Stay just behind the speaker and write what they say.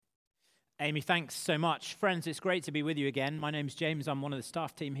Amy, thanks so much. Friends, it's great to be with you again. My name's James. I'm one of the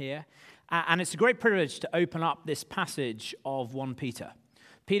staff team here. And it's a great privilege to open up this passage of 1 Peter.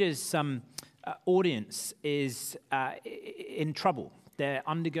 Peter's audience is in trouble. They're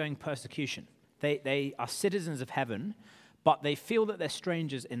undergoing persecution. They are citizens of heaven, but they feel that they're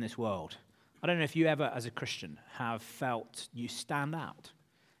strangers in this world. I don't know if you ever, as a Christian, have felt you stand out.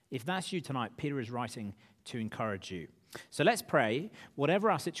 If that's you tonight, Peter is writing to encourage you. So let's pray,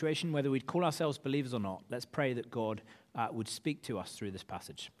 whatever our situation, whether we'd call ourselves believers or not, let's pray that God would speak to us through this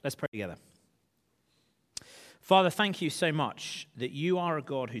passage. Let's pray together. Father, thank you so much that you are a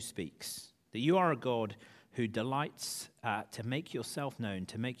God who speaks, that you are a God who delights to make yourself known,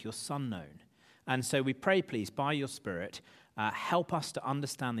 to make your Son known. And so we pray, please, by your Spirit, help us to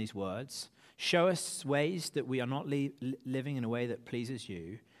understand these words, show us ways that we are not living in a way that pleases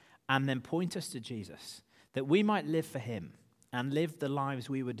you, and then point us to Jesus, that we might live for him and live the lives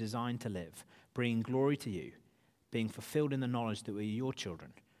we were designed to live, bringing glory to you, being fulfilled in the knowledge that we're your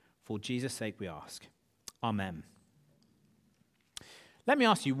children. For Jesus' sake we ask. Amen. Let me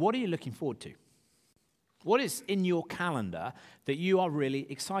ask you, what are you looking forward to? What is in your calendar that you are really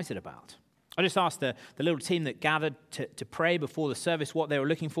excited about? I just asked the little team that gathered to pray before the service what they were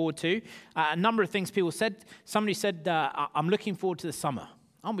looking forward to. A number of things people said. Somebody said, I'm looking forward to the summer.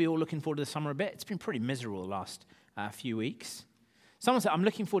 Aren't we all looking forward to the summer a bit? It's been pretty miserable the last few weeks. Someone said, I'm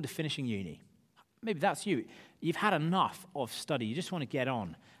looking forward to finishing uni. Maybe that's you. You've had enough of study. You just want to get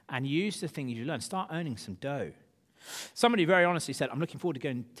on and use the things you learn. Start earning some dough. Somebody very honestly said, I'm looking forward to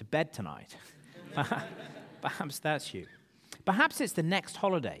going to bed tonight. Perhaps that's you. Perhaps it's the next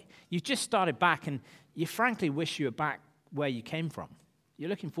holiday. You've just started back and you frankly wish you were back where you came from. You're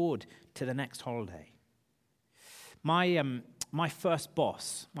looking forward to the next holiday. My first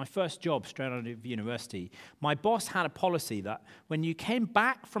boss, my first job straight out of university, my boss had a policy that when you came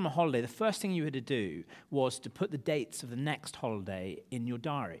back from a holiday, the first thing you had to do was to put the dates of the next holiday in your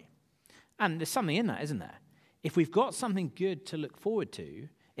diary. And there's something in that, isn't there? If we've got something good to look forward to,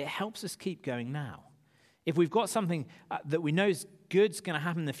 it helps us keep going now. If we've got something that we know is good's going to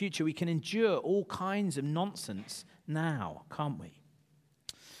happen in the future, we can endure all kinds of nonsense now, can't we?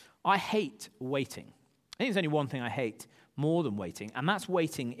 I hate waiting. I think there's only one thing I hate more than waiting, and that's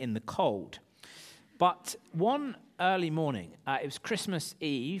waiting in the cold. But one early morning, it was Christmas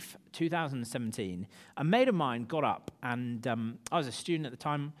Eve, 2017, a mate of mine got up, and I was a student at the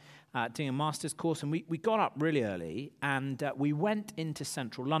time doing a master's course, and we got up really early, and we went into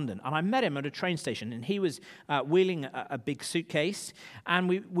central London. And I met him at a train station, and he was wheeling a big suitcase, and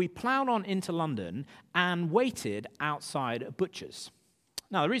we ploughed on into London and waited outside a butcher's.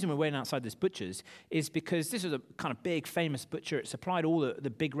 Now, the reason we're waiting outside this butcher's is because this was a kind of big, famous butcher. It supplied all the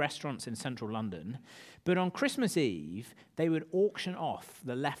big restaurants in central London. But on Christmas Eve, they would auction off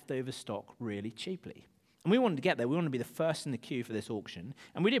the leftover stock really cheaply. And we wanted to get there. We wanted to be the first in the queue for this auction.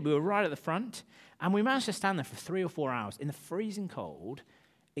 And we did. We were right at the front. And we managed to stand there for 3 or 4 hours in the freezing cold,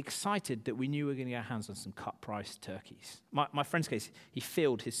 excited that we knew we were going to get our hands on some cut-price turkeys. My friend's case, he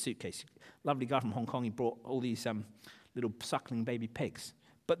filled his suitcase. Lovely guy from Hong Kong. He brought all these little suckling baby pigs.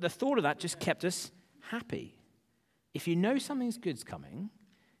 But the thought of that just kept us happy. If you know something's good's coming,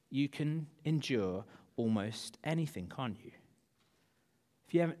 you can endure almost anything, can't you?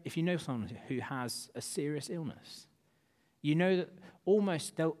 If you know someone who has a serious illness, you know that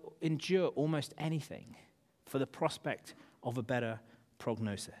they'll endure almost anything for the prospect of a better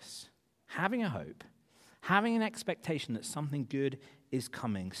prognosis. Having a hope, having an expectation that something good is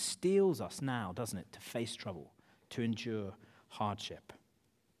coming steels us now, doesn't it, to face trouble, to endure hardship.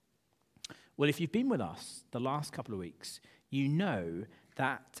 Well, if you've been with us the last couple of weeks, you know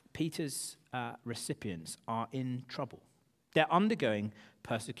that Peter's recipients are in trouble. They're undergoing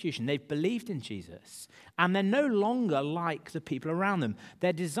persecution. They've believed in Jesus, and they're no longer like the people around them.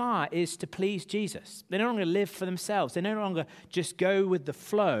 Their desire is to please Jesus. They no longer live for themselves. They no longer just go with the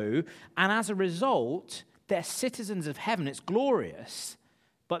flow, and as a result, they're citizens of heaven. It's glorious,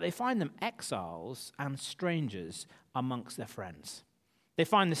 but they find them exiles and strangers amongst their friends. They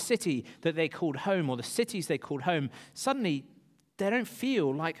find the city that they called home, or the cities they called home, suddenly they don't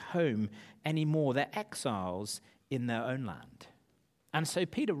feel like home anymore. They're exiles in their own land. And so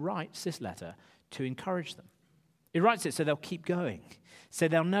Peter writes this letter to encourage them. He writes it so they'll keep going, so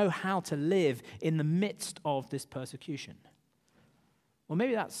they'll know how to live in the midst of this persecution. Well,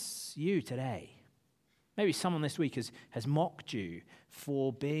 maybe that's you today. Maybe someone this week has mocked you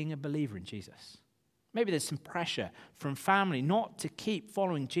for being a believer in Jesus. Maybe there's some pressure from family not to keep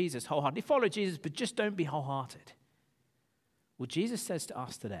following Jesus wholeheartedly. Follow Jesus, but just don't be wholehearted. Well, Jesus says to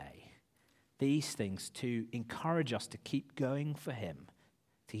us today these things to encourage us to keep going for him,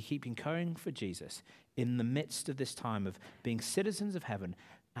 to keep going for Jesus in the midst of this time of being citizens of heaven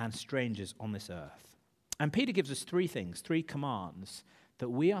and strangers on this earth. And Peter gives us three things, three commands that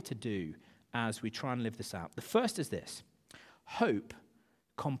we are to do as we try and live this out. The first is this: hope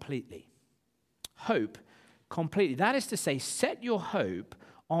completely. Hope completely. That is to say, set your hope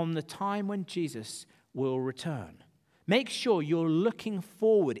on the time when Jesus will return. Make sure you're looking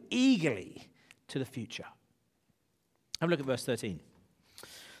forward eagerly to the future. Have a look at verse 13.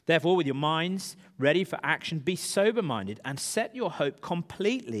 Therefore, with your minds ready for action, be sober-minded and set your hope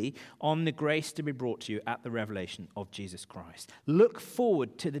completely on the grace to be brought to you at the revelation of Jesus Christ. Look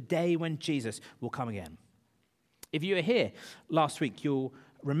forward to the day when Jesus will come again. If you were here last week, you'll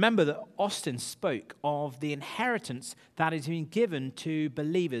remember that Austin spoke of the inheritance that has been given to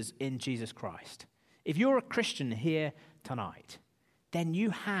believers in Jesus Christ. If you're a Christian here tonight, then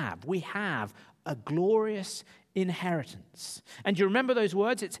we have a glorious inheritance. And you remember those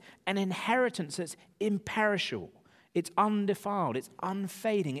words? It's an inheritance that's imperishable. It's undefiled. It's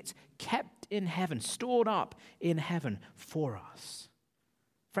unfading. It's kept in heaven, stored up in heaven for us.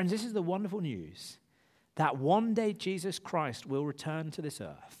 Friends, this is the wonderful news that one day Jesus Christ will return to this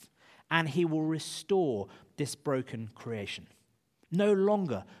earth and he will restore this broken creation. No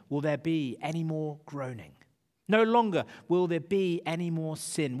longer will there be any more groaning. No longer will there be any more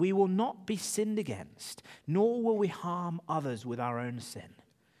sin. We will not be sinned against, nor will we harm others with our own sin.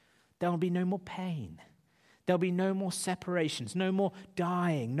 There will be no more pain. There will be no more separations, no more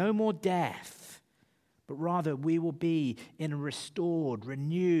dying, no more death. But rather we will be in a restored,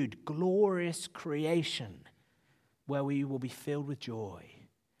 renewed, glorious creation where we will be filled with joy,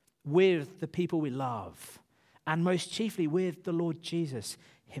 with the people we love, and most chiefly with the Lord Jesus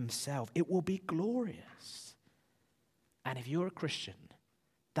himself. It will be glorious. And if you're a Christian,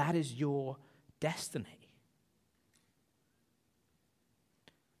 that is your destiny.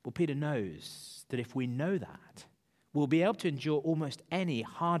 Well, Peter knows that if we know that, we'll be able to endure almost any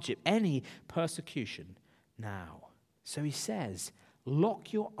hardship, any persecution now. So he says,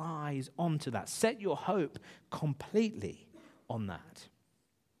 lock your eyes onto that. Set your hope completely on that.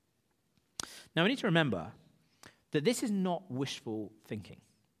 Now, we need to remember that this is not wishful thinking.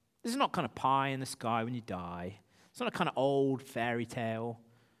 This is not kind of pie in the sky when you die. It's not a kind of old fairy tale.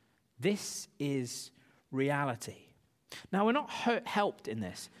 This is reality. Now, we're not helped in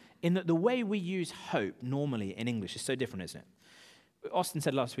this, in that the way we use hope normally in English is so different, isn't it? Austin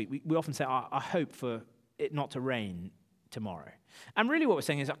said last week, we often say, I hope for it not to rain tomorrow. And really what we're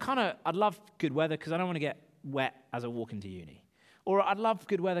saying is, I'd love good weather because I don't want to get wet as I walk into uni. Or I'd love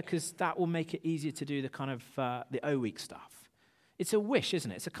good weather because that will make it easier to do the kind of the O-week stuff. It's a wish,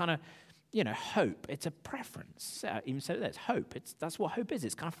 isn't it? It's a kind of, hope. It's a preference. I even said it's hope. That's what hope is.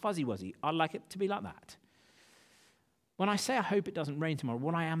 It's kind of fuzzy-wuzzy. I'd like it to be like that. When I say I hope it doesn't rain tomorrow,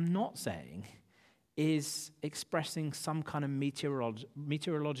 what I am not saying is expressing some kind of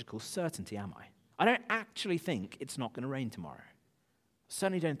meteorological certainty, am I? I don't actually think it's not going to rain tomorrow. I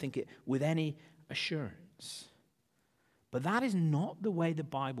certainly don't think it with any assurance. But that is not the way the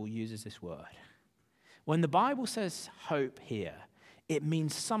Bible uses this word. When the Bible says hope here, it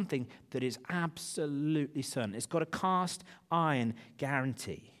means something that is absolutely certain. It's got a cast iron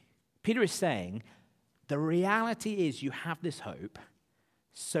guarantee. Peter is saying, the reality is you have this hope,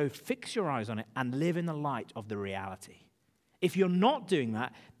 so fix your eyes on it and live in the light of the reality. If you're not doing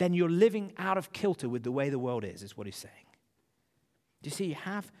that, then you're living out of kilter with the way the world is what he's saying. Do you see, you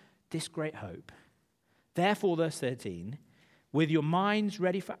have this great hope. Therefore, verse 13, with your minds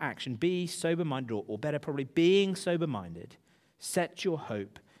ready for action, be sober-minded, or better probably, being sober-minded, set your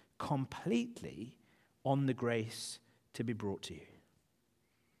hope completely on the grace to be brought to you.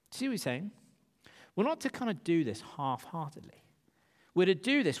 See what he's saying? We're not to kind of do this half-heartedly. We're to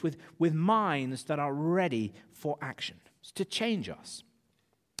do this with minds that are ready for action. It's to change us.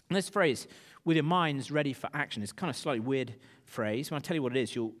 And this phrase, with your minds ready for action, is kind of a slightly weird phrase. When I tell you what it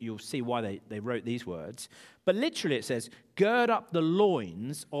is, you'll see why they wrote these words. But literally it says, gird up the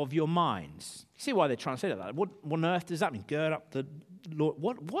loins of your minds. You see why they translate it like that? What on earth does that mean? Gird up the loins.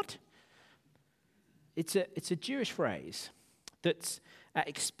 What? It's a Jewish phrase that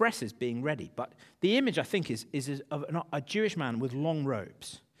expresses being ready. But the image, I think, is of a Jewish man with long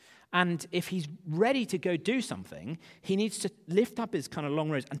robes. And if he's ready to go do something, he needs to lift up his kind of long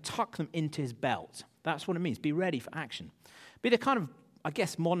robes and tuck them into his belt. That's what it means, be ready for action. Be the kind of, I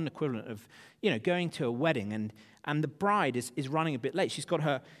guess, modern equivalent of, going to a wedding and the bride is running a bit late. She's got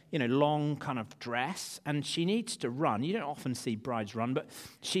her, long kind of dress and she needs to run. You don't often see brides run, but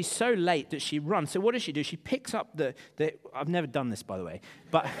she's so late that she runs. So what does she do? She picks up the I've never done this, by the way,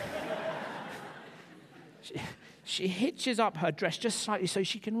 but she hitches up her dress just slightly so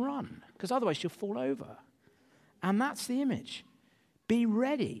she can run, because otherwise she'll fall over. And that's the image. Be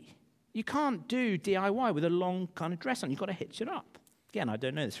ready. You can't do DIY with a long kind of dress on. You've got to hitch it up. Again, I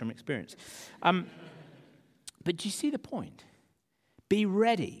don't know this from experience. But do you see the point? Be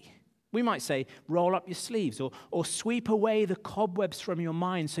ready. We might say, roll up your sleeves or sweep away the cobwebs from your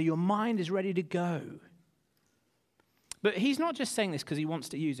mind so your mind is ready to go. But he's not just saying this because he wants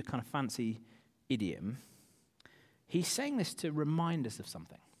to use a kind of fancy idiom. He's saying this to remind us of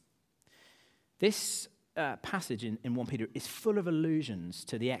something. This passage in 1 Peter is full of allusions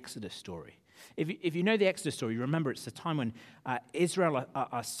to the Exodus story. If you know the Exodus story, you remember it's the time when Israel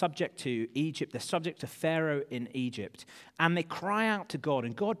are subject to Egypt. They're subject to Pharaoh in Egypt. And they cry out to God,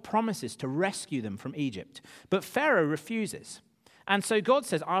 and God promises to rescue them from Egypt. But Pharaoh refuses. And so God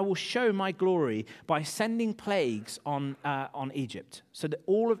says, I will show my glory by sending plagues on Egypt, so that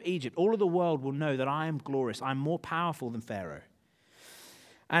all of Egypt, all of the world will know that I am glorious. I'm more powerful than Pharaoh.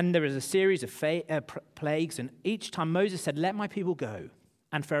 And there is a series of plagues, and each time Moses said, let my people go.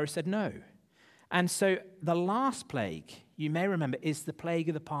 And Pharaoh said no. And so the last plague, you may remember, is the plague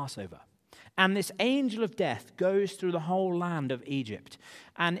of the Passover. And this angel of death goes through the whole land of Egypt.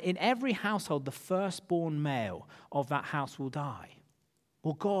 And in every household, the firstborn male of that house will die.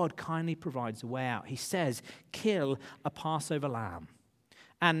 Well, God kindly provides a way out. He says, kill a Passover lamb.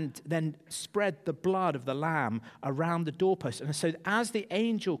 And then spread the blood of the lamb around the doorpost. And so as the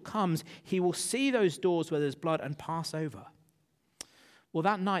angel comes, he will see those doors where there's blood and pass over. Well,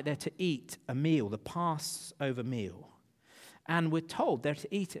 that night they're to eat a meal, the Passover meal. And we're told they're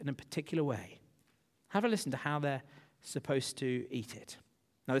to eat it in a particular way. Have a listen to how they're supposed to eat it.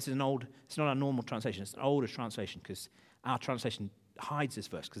 Now, this is it's not our normal translation, it's an older translation because our translation hides this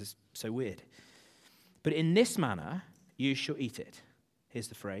verse because it's so weird. But in this manner, you shall eat it. Here's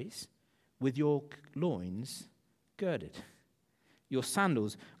the phrase, with your loins girded, your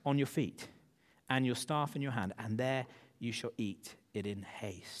sandals on your feet, and your staff in your hand, and there you shall eat it in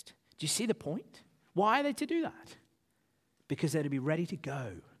haste. Do you see the point? Why are they to do that? Because they're to be ready to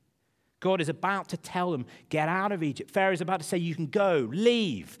go. God is about to tell them, get out of Egypt. Pharaoh is about to say, you can go,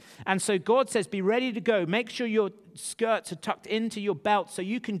 leave. And so God says, be ready to go. Make sure your skirts are tucked into your belt so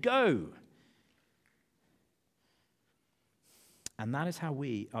you can go. And that is how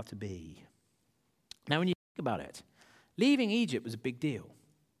we are to be. Now, when you think about it, leaving Egypt was a big deal.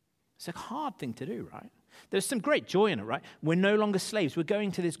 It's a hard thing to do, right? There's some great joy in it, right? We're no longer slaves. We're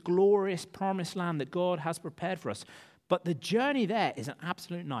going to this glorious promised land that God has prepared for us. But the journey there is an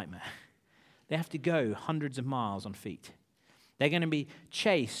absolute nightmare. They have to go hundreds of miles on feet. They're going to be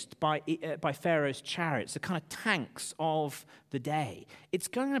chased by Pharaoh's chariots, the kind of tanks of the day. It's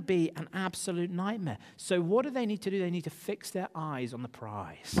going to be an absolute nightmare. So what do they need to do? They need to fix their eyes on the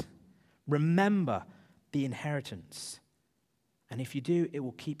prize. Remember the inheritance. And if you do, it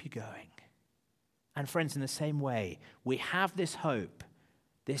will keep you going. And friends, in the same way, we have this hope,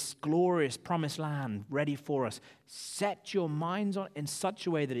 this glorious promised land ready for us. Set your minds on it in such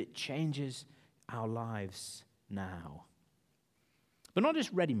a way that it changes our lives now. But not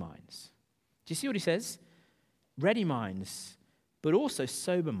just ready minds. Do you see what he says? Ready minds, but also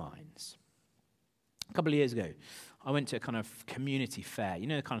sober minds. A couple of years ago, I went to a kind of community fair, you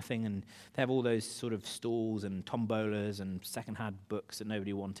know, the kind of thing, and they have all those sort of stalls and tombolas and second-hand books that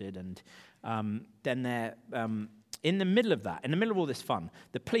nobody wanted, and then they're in the middle of that, in the middle of all this fun,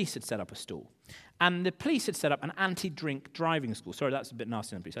 the police had set up a stall. And the police had set up an anti-drink driving school. Sorry, that's a bit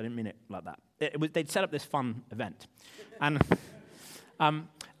nasty on the police. I didn't mean it like that. They'd set up this fun event.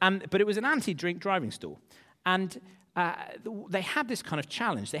 But it was an anti-drink driving stall. And they had this kind of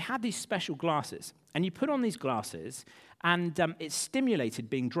challenge. They had these special glasses. And you put on these glasses, and it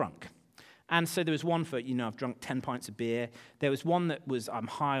stimulated being drunk. And so there was one for, I've drunk 10 pints of beer. There was one that was, I'm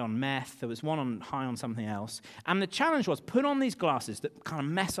high on meth. There was one high on something else. And the challenge was put on these glasses that kind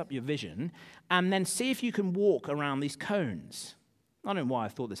of mess up your vision and then see if you can walk around these cones. I don't know why I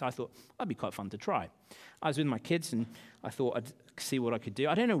thought this. I thought that'd be quite fun to try. I was with my kids and I thought I'd see what I could do.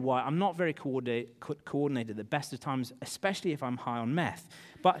 I don't know why. I'm not very coordinated at the best of times, especially if I'm high on meth.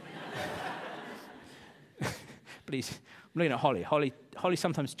 But please, I'm looking at Holly. Holly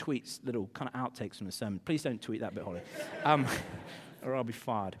sometimes tweets little kind of outtakes from the sermon. Please don't tweet that bit, Holly, or I'll be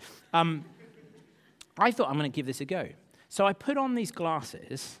fired. I thought I'm going to give this a go. So I put on these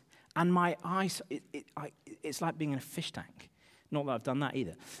glasses, and my eyes, it's like being in a fish tank. Not that I've done that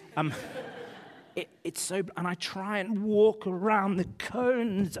either. And I try and walk around the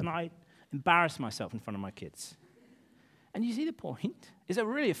cones, and I embarrass myself in front of my kids. And you see the point? It's a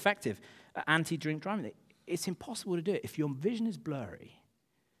really effective anti-drink driving. It's impossible to do it. If your vision is blurry,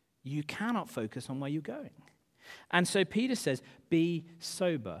 you cannot focus on where you're going. And so Peter says, be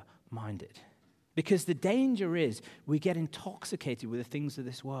sober-minded. Because the danger is we get intoxicated with the things of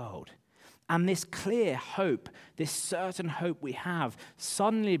this world. And this clear hope, this certain hope we have,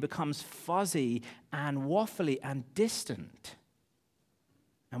 suddenly becomes fuzzy and waffly and distant.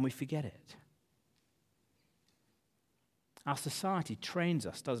 And we forget it. Our society trains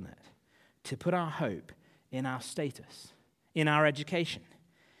us, doesn't it, to put our hope in our status, in our education,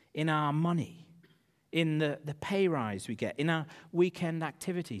 in our money, in the pay rise we get, in our weekend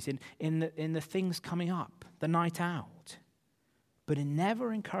activities, in the things coming up, the night out. But it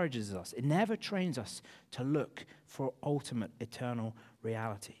never encourages us, it never trains us to look for ultimate eternal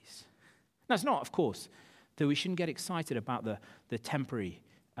realities. Now, it's not, of course, that we shouldn't get excited about the temporary,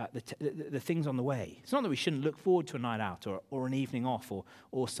 the things on the way. It's not that we shouldn't look forward to a night out or an evening off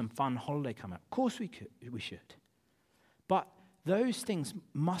or some fun holiday coming up. Of course we should. But those things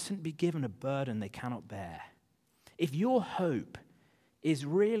mustn't be given a burden they cannot bear. If your hope is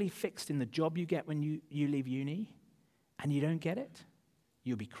really fixed in the job you get when you leave uni and you don't get it,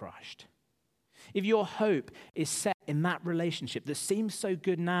 you'll be crushed. If your hope is set in that relationship that seems so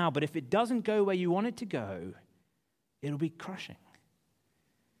good now, but if it doesn't go where you want it to go, it'll be crushing.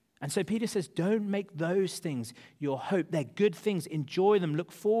 And so Peter says, don't make those things your hope. They're good things. Enjoy them.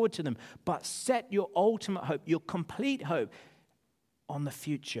 Look forward to them. But set your ultimate hope, your complete hope, on the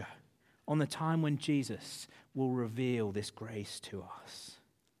future, on the time when Jesus will reveal this grace to us.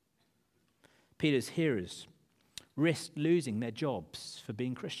 Peter's hearers risked losing their jobs for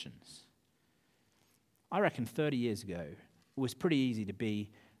being Christians. I reckon 30 years ago, it was pretty easy to be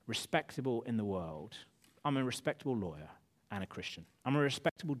respectable in the world. I'm a respectable lawyer and a Christian. I'm a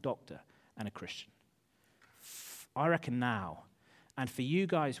respectable doctor and a Christian. I reckon now, and for you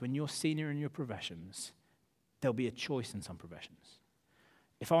guys, when you're senior in your professions, there'll be a choice in some professions.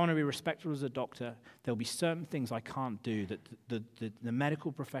 If I want to be respectable as a doctor, there'll be certain things I can't do that the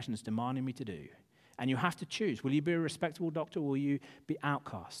medical profession is demanding me to do. And you have to choose. Will you be a respectable doctor or will you be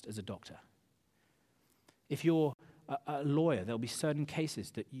outcast as a doctor? If you're a lawyer, there'll be certain cases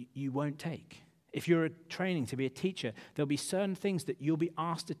that you won't take. If you're training to be a teacher, there'll be certain things that you'll be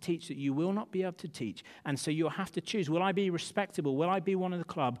asked to teach that you will not be able to teach. And so you'll have to choose. Will I be respectable? Will I be one of the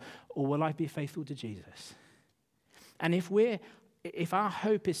club? Or will I be faithful to Jesus? And if our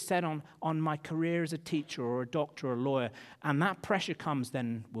hope is set on my career as a teacher or a doctor or a lawyer, and that pressure comes,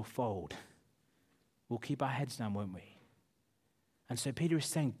 then we'll fold. We'll keep our heads down, won't we? And so Peter is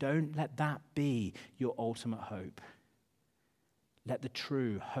saying, don't let that be your ultimate hope. Let the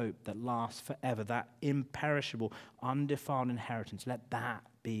true hope that lasts forever, that imperishable, undefiled inheritance, let that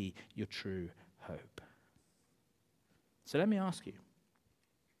be your true hope. So let me ask you,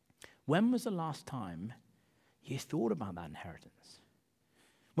 when was the last time you thought about that inheritance?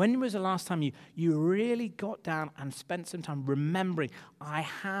 When was the last time you really got down and spent some time remembering, I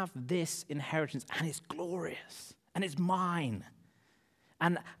have this inheritance and it's glorious and it's mine?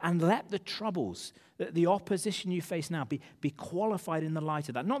 And let the troubles, the opposition you face now be qualified in the light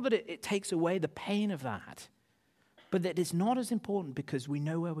of that. Not that it takes away the pain of that, but that it's not as important because we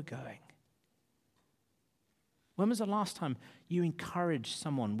know where we're going. When was the last time you encouraged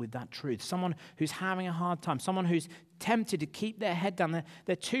someone with that truth? Someone who's having a hard time, someone who's tempted to keep their head down.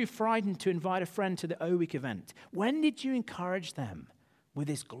 They're too frightened to invite a friend to the O-Week event. When did you encourage them with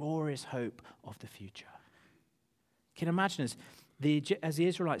this glorious hope of the future? Can you imagine as the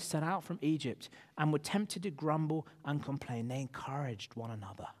Israelites set out from Egypt and were tempted to grumble and complain, they encouraged one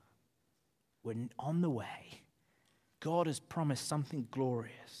another. We're on the way. God has promised something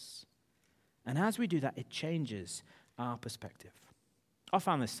glorious. And as we do that, it changes our perspective. I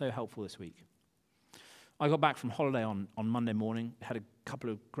found this so helpful this week. I got back from holiday on Monday morning, had a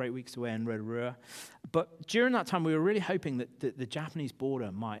couple of great weeks away in Rotorua. But during that time, we were really hoping that the Japanese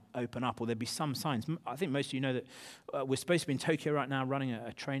border might open up or there'd be some signs. I think most of you know that we're supposed to be in Tokyo right now running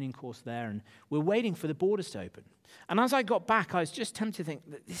a training course there, and we're waiting for the borders to open. And as I got back, I was just tempted to think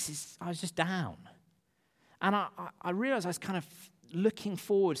that I was just down. And I realized I was kind of looking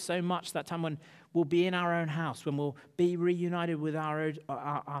forward so much that time when we'll be in our own house, when we'll be reunited with our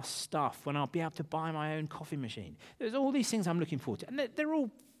stuff, when I'll be able to buy my own coffee machine. There's all these things I'm looking forward to. And they're all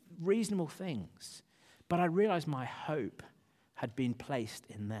reasonable things. But I realized my hope had been placed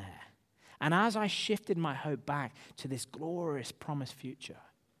in there. And as I shifted my hope back to this glorious promised future,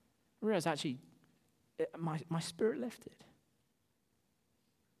 I realized actually my spirit lifted.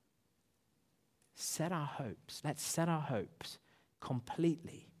 Set our hopes. Let's set our hopes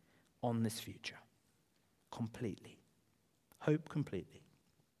completely on this future. Completely. Hope completely.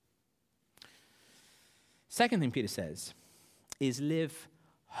 Second thing Peter says is live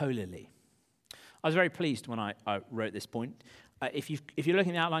holily. I was very pleased when I wrote this point. If you're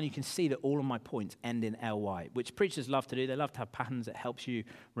looking at the outline, you can see that all of my points end in ly, which preachers love to do. They love to have patterns that helps you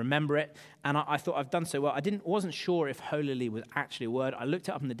remember it. And I thought I've done so well. Wasn't sure if holily was actually a word. I looked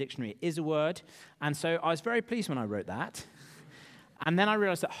it up in the dictionary. It is a word. And so I was very pleased when I wrote that. And then I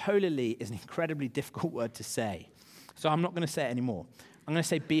realized that holily is an incredibly difficult word to say. So I'm not going to say it anymore. I'm going to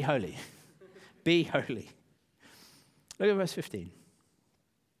say be holy. Be holy. Look at verse 15.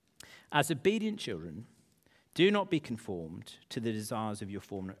 As obedient children, do not be conformed to the desires of your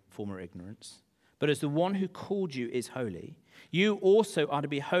former ignorance, but as the one who called you is holy, you also are to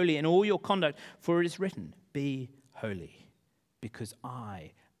be holy in all your conduct, for it is written, be holy, because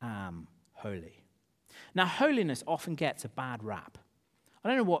I am holy. Now, holiness often gets a bad rap. I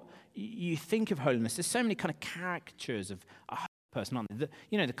don't know what you think of holiness. There's so many kind of caricatures of a holy person, aren't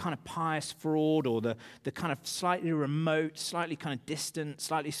there? The kind of pious fraud, or the kind of slightly remote, slightly kind of distant,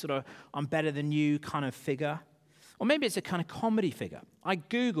 slightly sort of I'm better than you kind of figure. Or maybe it's a kind of comedy figure. I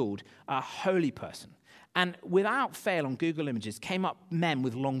Googled a holy person, and without fail on Google Images came up men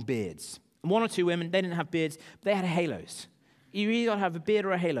with long beards. And one or two women, they didn't have beards, but they had halos. You either have a beard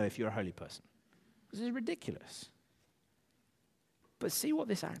or a halo if you're a holy person. This is ridiculous. But see what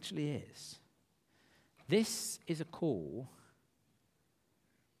this actually is. This is a call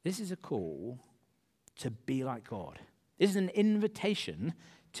to be like God. This is an invitation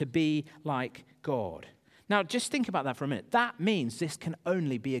to be like God. Now, just think about that for a minute. That means this can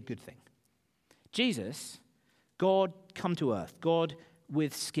only be a good thing. Jesus, God come to earth, God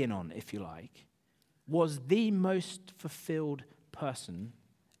with skin on, if you like, was the most fulfilled person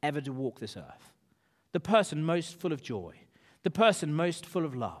ever to walk this earth. The person most full of joy. The person most full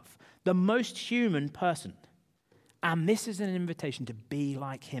of love. The most human person. And this is an invitation to be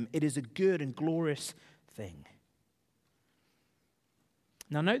like him. It is a good and glorious thing.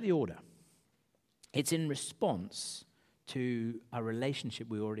 Now note the order. It's in response to a relationship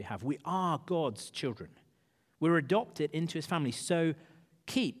we already have. We are God's children. We're adopted into his family, so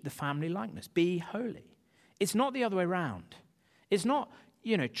keep the family likeness. Be holy. It's not the other way around. It's not,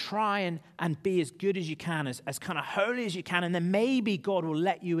 try and be as good as you can, as kind of holy as you can, and then maybe God will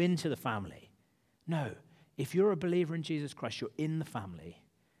let you into the family. No. If you're a believer in Jesus Christ, you're in the family.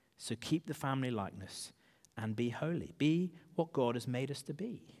 So keep the family likeness and be holy. Be what God has made us to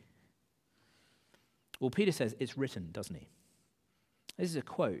be. Well, Peter says it's written, doesn't he? This is a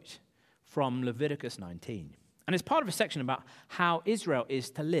quote from Leviticus 19. And it's part of a section about how Israel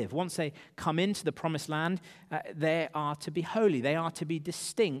is to live. Once they come into the promised land, they are to be holy. They are to be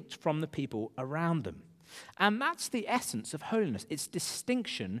distinct from the people around them. And that's the essence of holiness. It's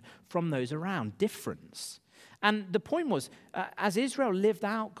distinction from those around, difference. And the point was, as Israel lived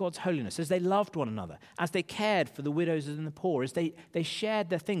out God's holiness, as they loved one another, as they cared for the widows and the poor, as they shared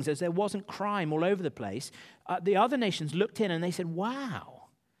their things, as there wasn't crime all over the place, the other nations looked in and they said, wow,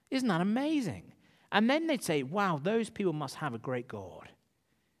 isn't that amazing? And then they'd say, wow, those people must have a great God.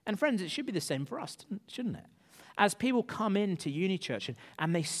 And friends, it should be the same for us, shouldn't it? As people come into Uni Church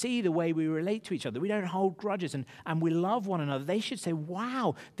and they see the way we relate to each other, we don't hold grudges and we love one another, they should say,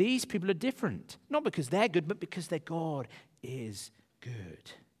 wow, these people are different. Not because they're good, but because their God is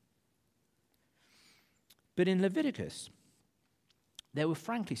good. But in Leviticus, there were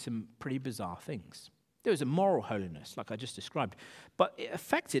frankly some pretty bizarre things. There was a moral holiness, like I just described, but it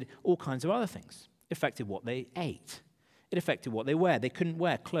affected all kinds of other things. It affected what they ate. It affected what they wear. They couldn't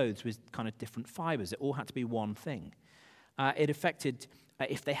wear clothes with kind of different fibers. It all had to be one thing. It affected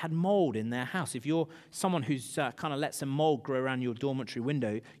if they had mold in their house. If you're someone who's kind of let some mold grow around your dormitory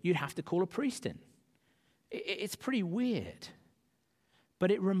window, you'd have to call a priest in. It's pretty weird.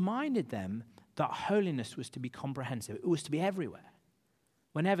 But it reminded them that holiness was to be comprehensive. It was to be everywhere.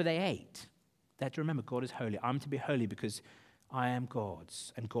 Whenever they ate, they had to remember God is holy. I'm to be holy because I am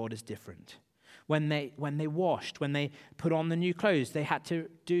God's and God is different. When they washed, when they put on the new clothes, they had to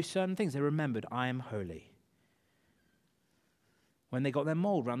do certain things. They remembered, I am holy. When they got their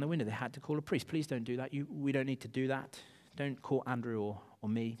mold around the window, they had to call a priest. Please don't do that. We don't need to do that. Don't call Andrew or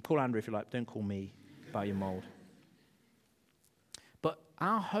me. Call Andrew if you like. Don't call me about your mold. But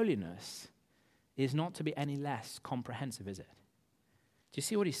our holiness is not to be any less comprehensive, is it? Do you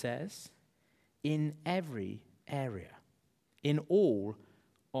see what he says? In every area, in all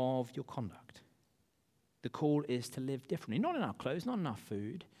of your conduct. The call is to live differently, not in our clothes, not in our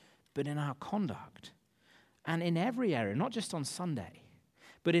food, but in our conduct. And in every area, not just on Sunday,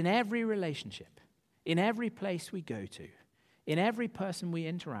 but in every relationship, in every place we go to, in every person we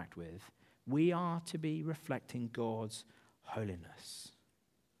interact with, we are to be reflecting God's holiness.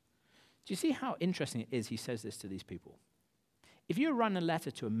 Do you see how interesting it is he says this to these people? If you run a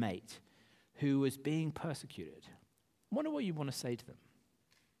letter to a mate, who was being persecuted, I wonder what you want to say to them.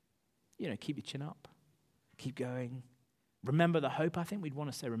 Keep your chin up. Keep going. Remember the hope. I think we'd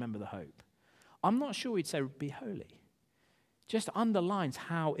want to say, remember the hope. I'm not sure we'd say, be holy. Just underlines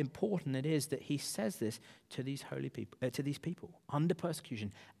how important it is that he says this to these holy people, to these people under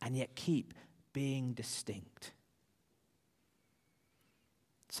persecution, and yet keep being distinct.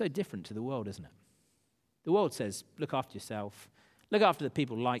 It's so different to the world, isn't it? The world says, look after yourself, look after the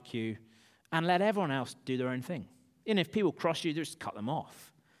people like you, and let everyone else do their own thing. And if people cross you, just cut them off.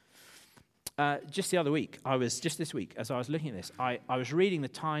 Just this week, as I was looking at this, I was reading the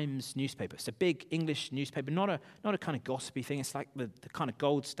Times newspaper. It's a big English newspaper, not a kind of gossipy thing. It's like the kind of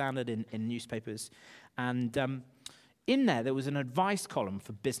gold standard in newspapers. And in there was an advice column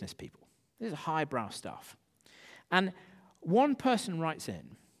for business people. This is highbrow stuff. And one person writes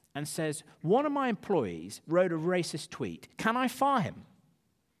in and says, one of my employees wrote a racist tweet. Can I fire him?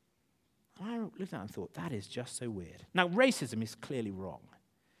 And I looked at that and thought, that is just so weird. Now, racism is clearly wrong.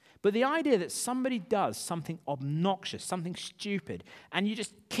 But the idea that somebody does something obnoxious, something stupid, and you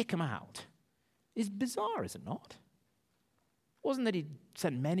just kick them out is bizarre, is it not? It wasn't that he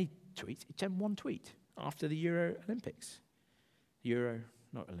sent many tweets. He sent one tweet after the Euro Olympics.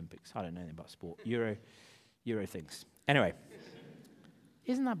 Not Olympics. I don't know anything about sport. Euro things. Anyway,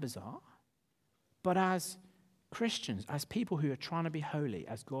 isn't that bizarre? But as Christians, as people who are trying to be holy,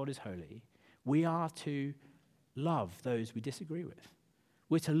 as God is holy, we are to love those we disagree with.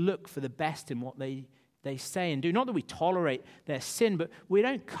 We're to look for the best in what they say and do. Not that we tolerate their sin, but we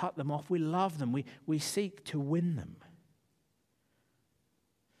don't cut them off. We love them. We seek to win them.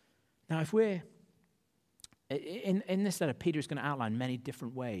 Now, if we're in this letter, Peter is going to outline many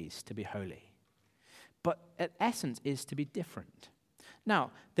different ways to be holy. But at essence is to be different.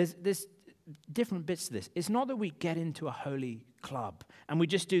 Now, there's different bits to this. It's not that we get into a holy club and we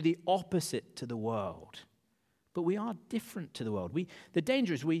just do the opposite to the world. But we are different to the world. The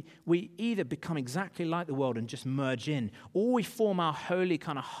danger is we either become exactly like the world and just merge in, or we form our holy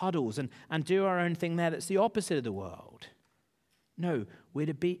kind of huddles and do our own thing there that's the opposite of the world. No, we're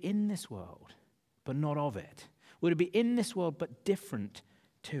to be in this world, but not of it. We're to be in this world, but different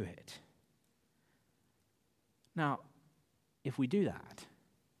to it. Now, if we do that,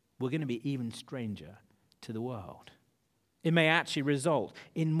 we're going to be even stranger to the world. It may actually result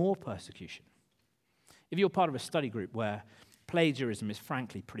in more persecution. If you're part of a study group where plagiarism is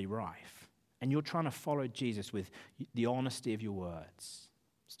frankly pretty rife, and you're trying to follow Jesus with the honesty of your words,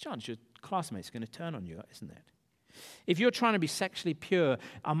 there's a chance your classmates are going to turn on you, isn't it? If you're trying to be sexually pure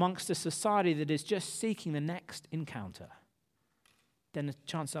amongst a society that is just seeking the next encounter, then the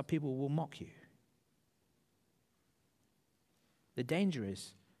chances are people will mock you. The danger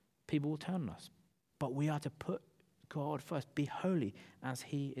is people will turn on us, but we are to put God first, be holy as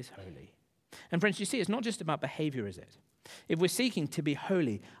he is holy. And friends, you see, it's not just about behavior, is it? If we're seeking to be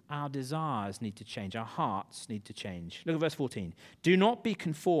holy, our desires need to change. Our hearts need to change. Look at verse 14. Do not be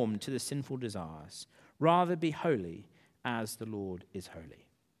conformed to the sinful desires. Rather be holy as the Lord is holy.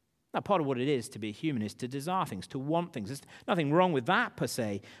 Now, part of what it is to be human is to desire things, to want things. There's nothing wrong with that per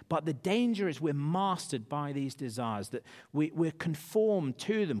se, but the danger is we're mastered by these desires, that we're conformed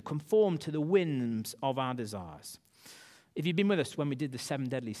to them, conformed to the whims of our desires. If you've been with us when we did the 7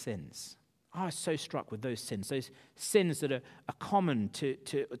 deadly sins, I was so struck with those sins that are common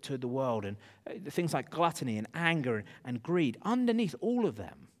to the world, and things like gluttony and anger and greed. Underneath all of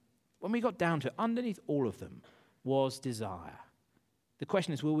them, when we got down to it, underneath all of them was desire. The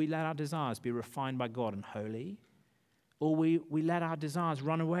question is, will we let our desires be refined by God and holy? Or we let our desires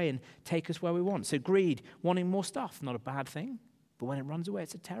run away and take us where we want? So greed, wanting more stuff, not a bad thing. But when it runs away,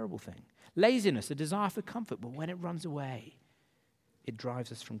 it's a terrible thing. Laziness, a desire for comfort. But when it runs away, it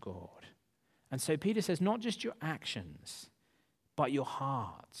drives us from God. And so Peter says, not just your actions, but your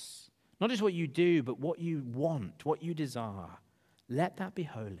hearts. Not just what you do, but what you want, what you desire. Let that be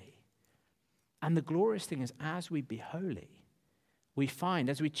holy. And the glorious thing is, as we be holy, we find,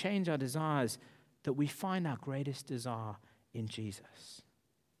 as we change our desires, that we find our greatest desire in Jesus.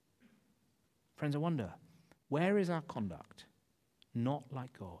 Friends, I wonder, where is our conduct not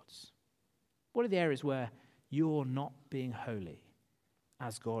like God's? What are the areas where you're not being holy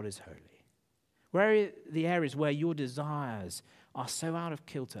as God is holy? Where are the areas where your desires are so out of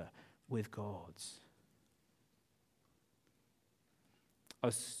kilter with God's? I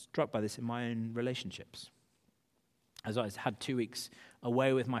was struck by this in my own relationships. As I had 2 weeks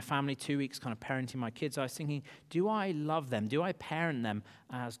away with my family, 2 weeks kind of parenting my kids, I was thinking, do I love them? Do I parent them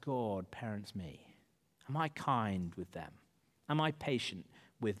as God parents me? Am I kind with them? Am I patient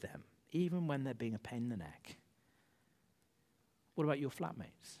with them, even when they're being a pain in the neck? What about your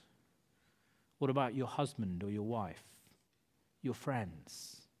flatmates? What about your husband or your wife, your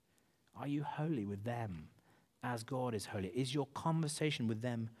friends? Are you holy with them as God is holy? Is your conversation with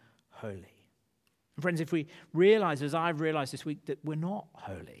them holy? And friends, if we realize, as I've realized this week, that we're not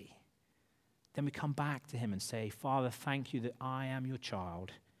holy, then we come back to him and say, Father, thank you that I am your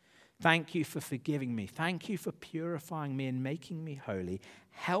child. Thank you for forgiving me. Thank you for purifying me and making me holy.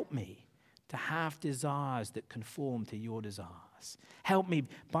 Help me to have desires that conform to your desires. Help me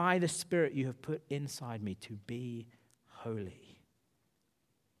by the Spirit you have put inside me to be holy.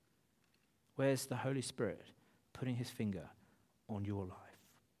 Where's the Holy Spirit putting his finger on your life?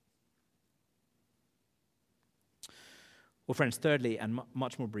 Well, friends, thirdly, and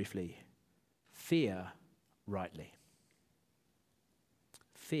much more briefly, fear rightly.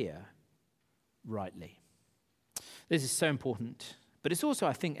 Fear rightly. This is so important, but it's also,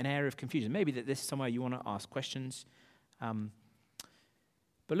 I think, an area of confusion. Maybe that this is somewhere you want to ask questions.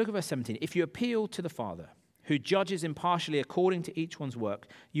 But look at verse 17. If you appeal to the Father, who judges impartially according to each one's work,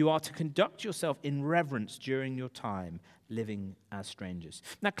 you are to conduct yourself in reverence during your time living as strangers.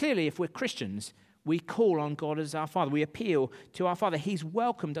 Now, clearly, if we're Christians, we call on God as our Father. We appeal to our Father. He's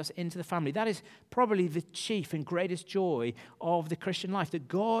welcomed us into the family. That is probably the chief and greatest joy of the Christian life, that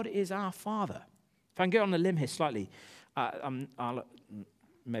God is our Father. If I can get on a limb here slightly, maybe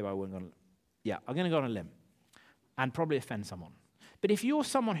I won't go on. Yeah, I'm going to go on a limb and probably offend someone. But if you're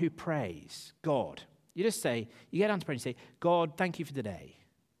someone who prays God, you just say, you get down to pray and say, God, thank you for today.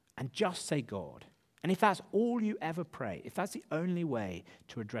 And just say God. And if that's all you ever pray, if that's the only way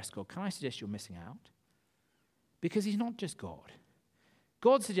to address God, can I suggest you're missing out? Because he's not just God.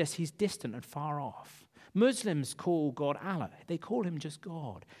 God suggests he's distant and far off. Muslims call God Allah. They call him just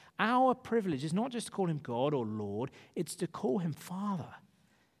God. Our privilege is not just to call him God or Lord, it's to call him Father.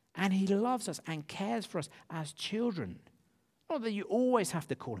 And he loves us and cares for us as children. Not that you always have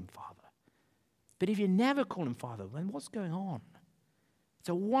to call him Father. But if you never call him Father, then what's going on? It's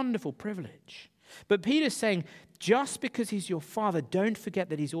a wonderful privilege. But Peter's saying, just because he's your Father, don't forget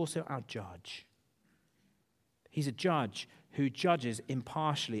that he's also our judge. He's a judge who judges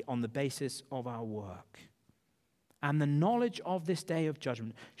impartially on the basis of our work. And the knowledge of this day of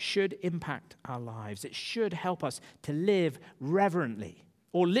judgment should impact our lives. It should help us to live reverently,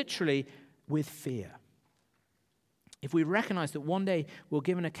 or literally with fear. If we recognize that one day we'll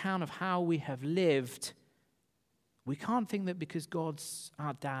give an account of how we have lived, we can't think that because God's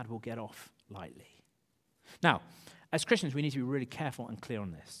our dad we'll get off lightly. Now, as Christians, we need to be really careful and clear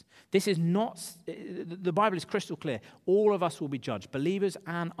on this. This is not, the Bible is crystal clear. All of us will be judged, believers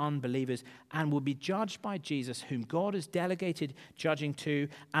and unbelievers, and will be judged by Jesus, whom God has delegated judging to,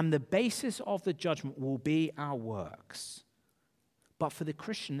 and the basis of the judgment will be our works. But for the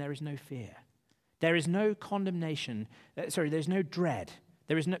Christian, there is no fear. There is no condemnation. There's no dread.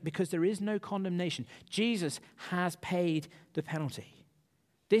 Because there is no condemnation. Jesus has paid the penalty.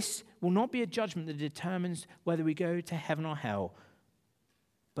 This will not be a judgment that determines whether we go to heaven or hell.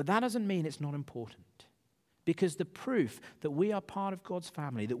 But that doesn't mean it's not important. Because the proof that we are part of God's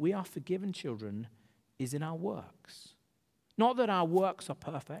family, that we are forgiven children, is in our works. Not that our works are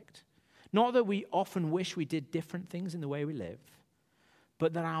perfect. Not that we often wish we did different things in the way we live.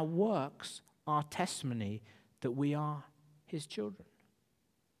 But that our works are testimony that we are his children.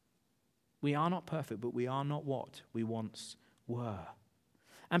 We are not perfect, but we are not what we once were.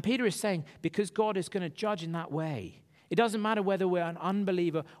 And Peter is saying, because God is going to judge in that way, it doesn't matter whether we're an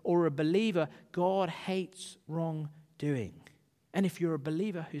unbeliever or a believer, God hates wrongdoing. And if you're a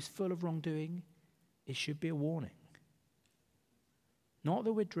believer who's full of wrongdoing, it should be a warning. Not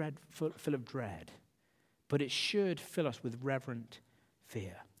that we're full of dread, but it should fill us with reverent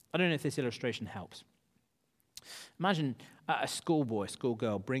fear. I don't know if this illustration helps. Imagine a schoolboy,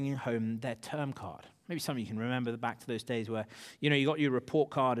 schoolgirl bringing home their term card. Maybe some of you can remember back to those days where, you got your report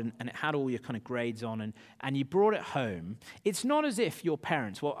card and it had all your kind of grades on and you brought it home. It's not as if your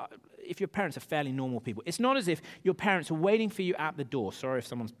parents, if your parents are fairly normal people, it's not as if your parents are waiting for you at the door. Sorry if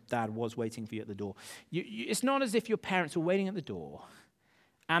someone's dad was waiting for you at the door. It's not as if your parents are waiting at the door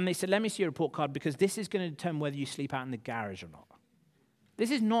and they said, let me see your report card because this is going to determine whether you sleep out in the garage or not. This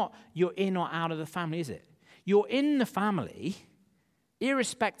is not you're in or out of the family, is it? You're in the family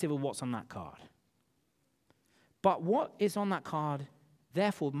irrespective of what's on that card. But what is on that card,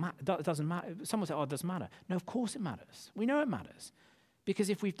 therefore, doesn't matter. Someone say, it doesn't matter. No, of course it matters. We know it matters. Because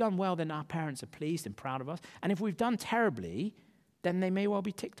if we've done well, then our parents are pleased and proud of us. And if we've done terribly, then they may well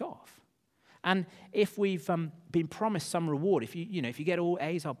be ticked off. And if we've been promised some reward, if you get all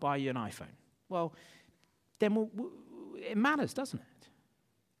A's, I'll buy you an iPhone. Well, then it matters, doesn't it?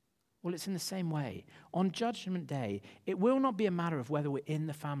 Well, it's in the same way. On Judgment Day, it will not be a matter of whether we're in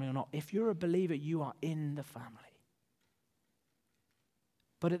the family or not. If you're a believer, you are in the family.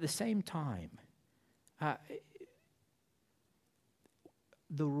 But at the same time,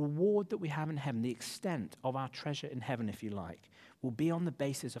 the reward that we have in heaven, the extent of our treasure in heaven, if you like, will be on the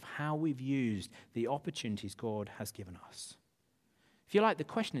basis of how we've used the opportunities God has given us. If you like, the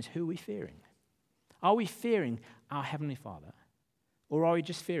question is, who are we fearing? Are we fearing our Heavenly Father? Or are we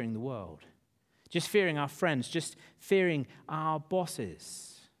just fearing the world? Just fearing our friends? Just fearing our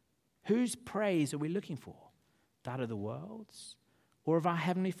bosses? Whose praise are we looking for? That of the world's? Or of our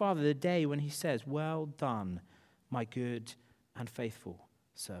Heavenly Father, the day when he says, "Well done, my good and faithful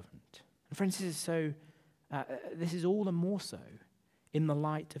servant." And friends, this is all the more so in the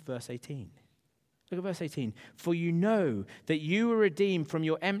light of verse 18. Look at verse 18. "For you know that you were redeemed from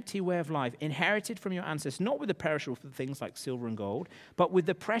your empty way of life, inherited from your ancestors, not with the perishable things like silver and gold, but with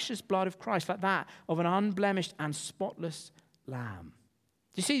the precious blood of Christ, like that of an unblemished and spotless lamb."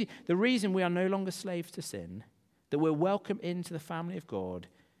 Do you see the reason we are no longer slaves to sin, that we're welcome into the family of God,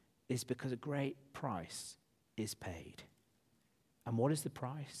 is because a great price is paid. And what is the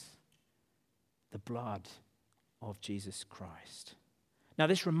price? The blood of Jesus Christ. Now,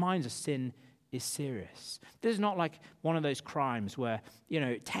 this reminds us sin is serious. This is not like one of those crimes where,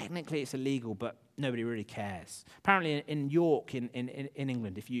 technically it's illegal, but nobody really cares. Apparently in York, in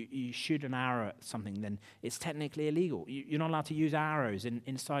England, if you shoot an arrow at something, then it's technically illegal. You're not allowed to use arrows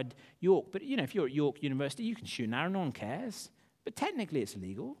inside York. But, if you're at York University, you can shoot an arrow, no one cares. But technically it's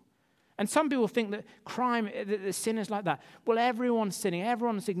illegal. And some people think that crime, that sin is like that. Well, everyone's sinning,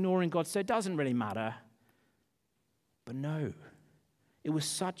 everyone's ignoring God, so it doesn't really matter. But no, it was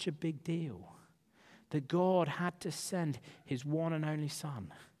such a big deal that God had to send his one and only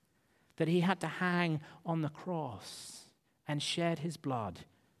Son, that he had to hang on the cross and shed his blood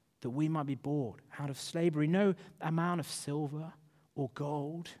that we might be bought out of slavery. No amount of silver or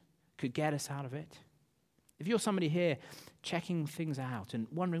gold could get us out of it. If you're somebody here checking things out and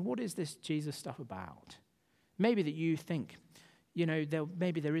wondering, what is this Jesus stuff about? Maybe that you think,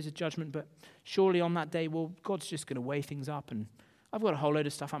 maybe there is a judgment, but surely on that day, well, God's just going to weigh things up, and I've got a whole load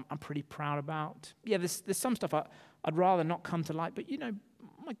of stuff I'm pretty proud about. Yeah, there's some stuff I'd rather not come to light, but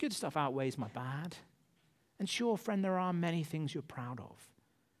my good stuff outweighs my bad. And sure, friend, there are many things you're proud of.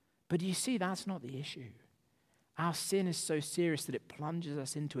 But you see, that's not the issue. Our sin is so serious that it plunges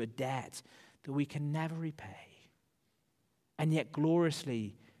us into a debt that we can never repay. And yet,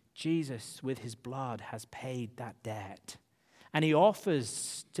 gloriously, Jesus, with his blood, has paid that debt. And he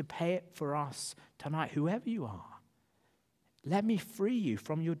offers to pay it for us tonight, whoever you are. Let me free you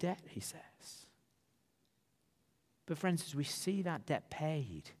from your debt, he says. But friends, as we see that debt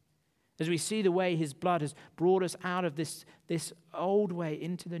paid, as we see the way his blood has brought us out of this old way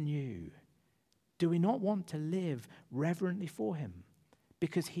into the new, do we not want to live reverently for him?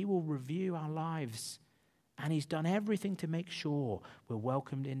 Because he will review our lives, and he's done everything to make sure we're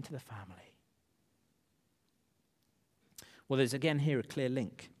welcomed into the family. Well, there's again here a clear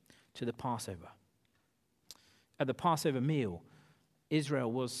link to the Passover. At the Passover meal,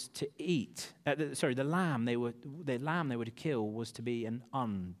 Israel was to eat. The lamb they were to kill was to be an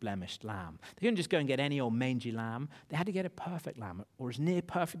unblemished lamb. They couldn't just go and get any old mangy lamb. They had to get a perfect lamb, or as near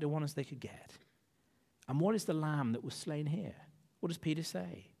perfect a one as they could get. And what is the lamb that was slain here? What does Peter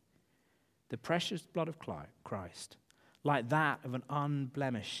say? The precious blood of Christ, like that of an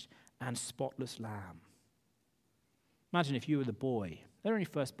unblemished and spotless lamb. Imagine if you were the boy. Are there any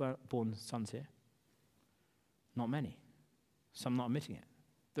firstborn sons here? Not many. Some not admitting it.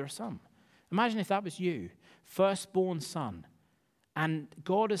 There are some. Imagine if that was you, firstborn son. And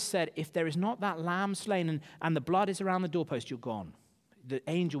God has said, if there is not that lamb slain and the blood is around the doorpost, you're gone. The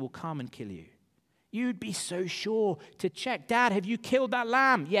angel will come and kill you. You'd be so sure to check. Dad, have you killed that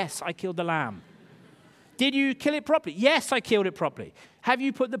lamb? Yes, I killed the lamb. Did you kill it properly? Yes, I killed it properly. Have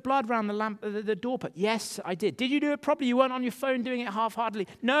you put the blood around the doorpost? Yes, I did. Did you do it properly? You weren't on your phone doing it half-heartedly.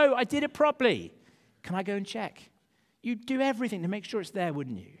 No, I did it properly. Can I go and check? You'd do everything to make sure it's there,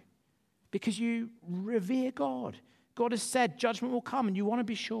 wouldn't you? Because you revere God. God has said judgment will come, and you want to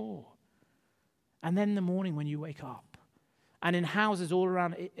be sure. And then in the morning when you wake up, and in houses all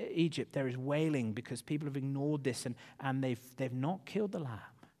around Egypt, there is wailing because people have ignored this and they've not killed the lamb.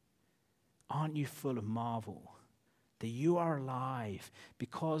 Aren't you full of marvel that you are alive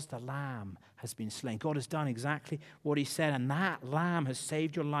because the lamb has been slain? God has done exactly what he said, and that lamb has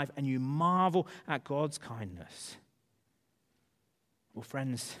saved your life, and you marvel at God's kindness. Well,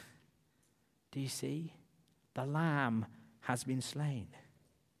 friends, do you see? The lamb has been slain.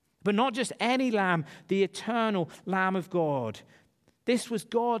 But not just any lamb, the eternal Lamb of God, This was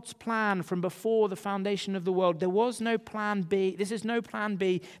God's plan from before the foundation of the world. There was no plan B. This is no plan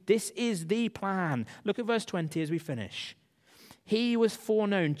B. This is the plan. Look at verse 20 as we finish. He was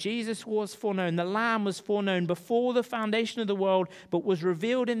foreknown. Jesus was foreknown. The Lamb was foreknown before the foundation of the world, but was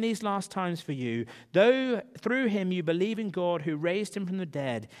revealed in these last times for you. Though through him you believe in God, who raised him from the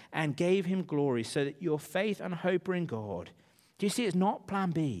dead and gave him glory, so that your faith and hope are in God. Do you see, it's not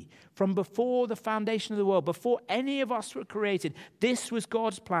plan B. From before the foundation of the world, before any of us were created, this was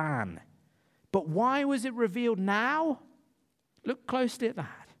God's plan. But why was it revealed now? Look closely at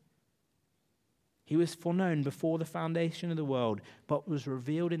that. He was foreknown before the foundation of the world, but was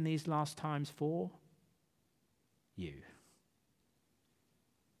revealed in these last times for you.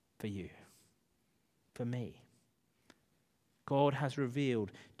 For you. For me. God has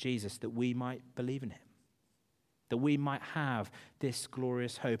revealed Jesus that we might believe in him, that we might have this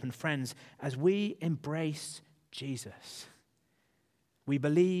glorious hope. And friends, as we embrace Jesus, we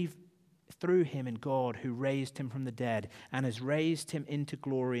believe through him in God, who raised him from the dead and has raised him into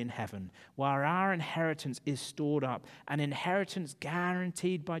glory in heaven, while our inheritance is stored up, an inheritance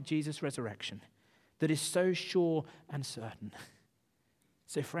guaranteed by Jesus' resurrection that is so sure and certain.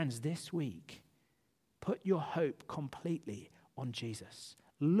 So friends, this week, put your hope completely on Jesus.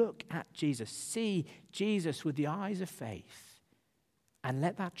 Look at Jesus. See Jesus with the eyes of faith, and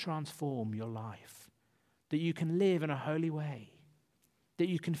let that transform your life, that you can live in a holy way, that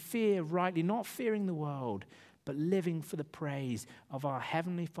you can fear rightly, not fearing the world, but living for the praise of our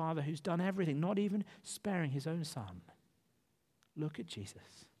Heavenly Father who's done everything, not even sparing his own Son. Look at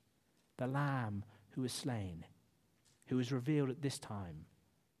Jesus, the Lamb who was slain, who was revealed at this time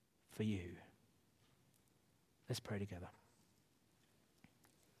for you. Let's pray together.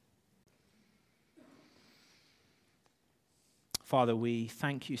 Father, we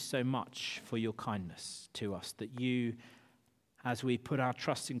thank you so much for your kindness to us, that you, as we put our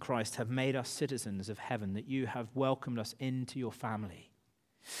trust in Christ, have made us citizens of heaven, that you have welcomed us into your family.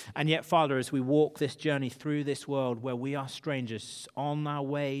 And yet, Father, as we walk this journey through this world where we are strangers on our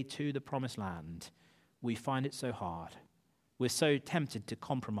way to the promised land, we find it so hard. We're so tempted to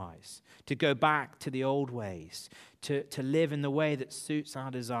compromise, to go back to the old ways, to live in the way that suits our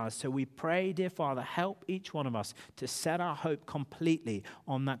desires. So we pray, dear Father, help each one of us to set our hope completely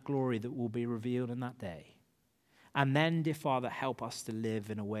on that glory that will be revealed in that day. And then, dear Father, help us to live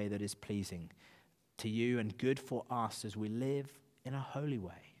in a way that is pleasing to you and good for us as we live in a holy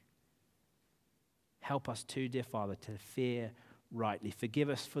way. Help us too, dear Father, to fear rightly. Forgive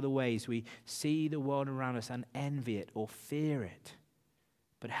us for the ways we see the world around us and envy it or fear it.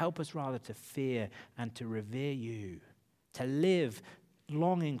 But help us rather to fear and to revere you, to live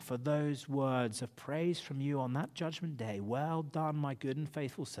longing for those words of praise from you on that judgment day. Well done, my good and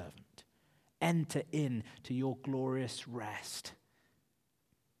faithful servant. Enter into your glorious rest.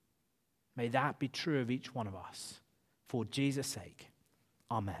 May that be true of each one of us. For Jesus' sake.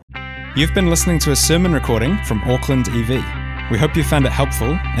 Amen. You've been listening to a sermon recording from Auckland EV. We hope you found it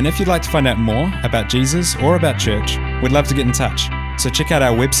helpful, and if you'd like to find out more about Jesus or about church, we'd love to get in touch. So check out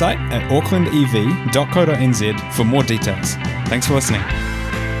our website at aucklandev.co.nz for more details. Thanks for listening.